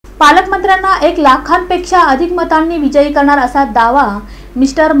पालकमंत्र्यांना 1 लाखांपेक्षा अधिक मतांनी विजयी करणार असा दावा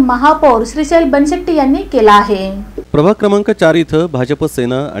मिस्टर महापौर श्रीशैल बनशेट्टी यांनी केला आहे। प्रभाग क्रमांक 4 इथं भाजप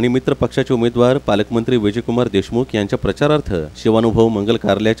सेना आणि मित्र पक्षाचे उमेदवार पालकमंत्री विजयकुमार देशमुख यांच्या प्रचारार्थ शिवानुभव मंगल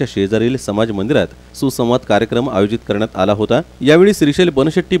कार्यालयाच्या शेजारील समाज मंदिरात सुसंवाद कार्यक्रम आयोजित करण्यात आला होता। यावेळी श्रीशैल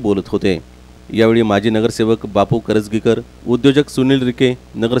बनशेट्टी बोलत होते। यावेळी माजी नगरसेवक बापू करजगीकर, उद्योजक सुनील रिके,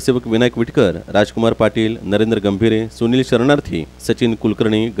 नगरसेवक विनायक विटकर, राजकुमार पाटील, नरेंद्र गंभीरे, सुनील शरणार्थी, सचिन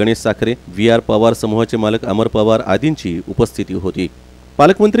कुलकर्णी, गणेश साखरे, VR पवार समूहाचे मालक अमर पवार आदींची उपस्थिती होती।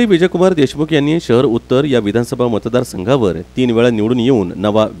 पालकमंत्री विजयकुमार देशमुख यांनी शहर उत्तर या विधानसभा मतदारसंघावर 3 वेळा निवडून येऊन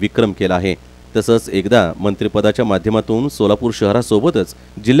नवा विक्रम केला आहे। तसंच एकदा मंत्रिपदाच्या माध्यमातून सोलापूर शहरासोबतच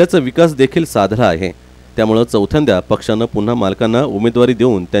जिल्ह्याचा विकास देखील साधला आहे। त्यामुळे चौथ्यांदा पक्षानं पुन्हा मालकांना उमेदवारी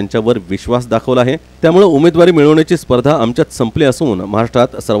देऊन त्यांच्यावर विश्वास दाखवला आहे। त्यामुळे उमेदवारी मिळवण्याची स्पर्धा आमच्यात संपली असून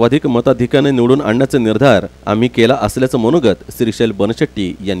महाराष्ट्रात सर्वाधिक मताधिक्याने निवडून आणण्याचा निर्धार आम्ही केला असल्याचं मनोगत श्रीशैल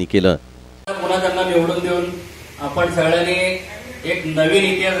बनशेट्टी यांनी केलं। पुन्हा त्यांना निवडून देऊन आपण सगळ्यांनी एक नवीन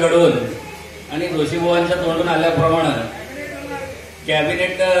इतिहास घडवून आणि जोशीबुवांच्या तोंडून आल्याप्रमाणे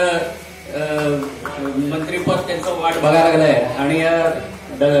कॅबिनेट मंत्रीपद त्यांचं वाट बघायला लागलंय आणि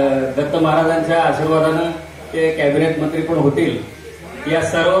दत्त महाराजांच्या आशीर्वादानं ते कॅबिनेट मंत्री पण होतील। या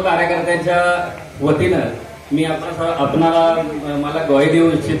सर्व कार्यकर्त्यांच्या वतीनं मी आपणाला मला ग्वाही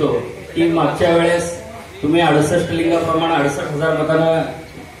देऊ इच्छितो की मागच्या वेळेस तुम्ही 68 लिंगाप्रमाणे 68,000 मतानं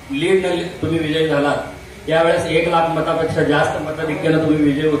लीड तुम्ही विजयी झालात। यावेळेस 1 लाख मतापेक्षा जास्त मताधिक्यानं तुम्ही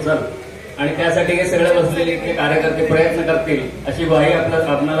विजय उचल आणि त्यासाठी हे सगळे बसलेले इथले कार्यकर्ते प्रयत्न करतील अशी ग्वाही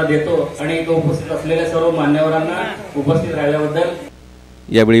आपल्याला देतो आणि उपस्थित असलेल्या सर्व मान्यवरांना उपस्थित राहिल्याबद्दल।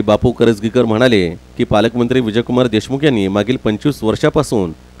 यावेळी बापू करजगीकर म्हणाले की पालकमंत्री विजयकुमार देशमुख यांनी मागील 25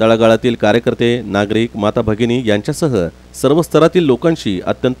 वर्षापासून तळागाळातील कार्यकर्ते, नागरिक, माता भगिनी यांच्यासह सर्व स्तरातील लोकांशी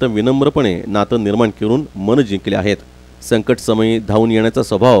अत्यंत विनम्रपणे नातं निर्माण करून मन जिंकले आहेत। संकट समयी धावून येण्याचा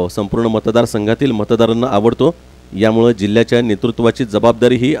स्वभाव संपूर्ण मतदारसंघातील मतदारांना आवडतो। यामुळे जिल्ह्याच्या नेतृत्वाची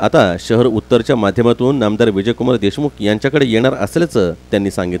जबाबदारी ही आता शहर उत्तरच्या माध्यमातून नामदार विजयकुमार देशमुख यांच्याकडे येणार असल्याचं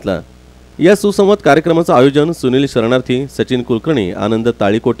त्यांनी सांगितलं। या सुसंवाद कार्यक्रमाचं आयोजन सुनील शरणार्थी, सचिन कुलकर्णी, आनंद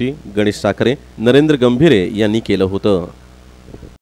ताळीकोटी, गणेश साखरे, नरेंद्र गंभीरे यांनी केलं होतं।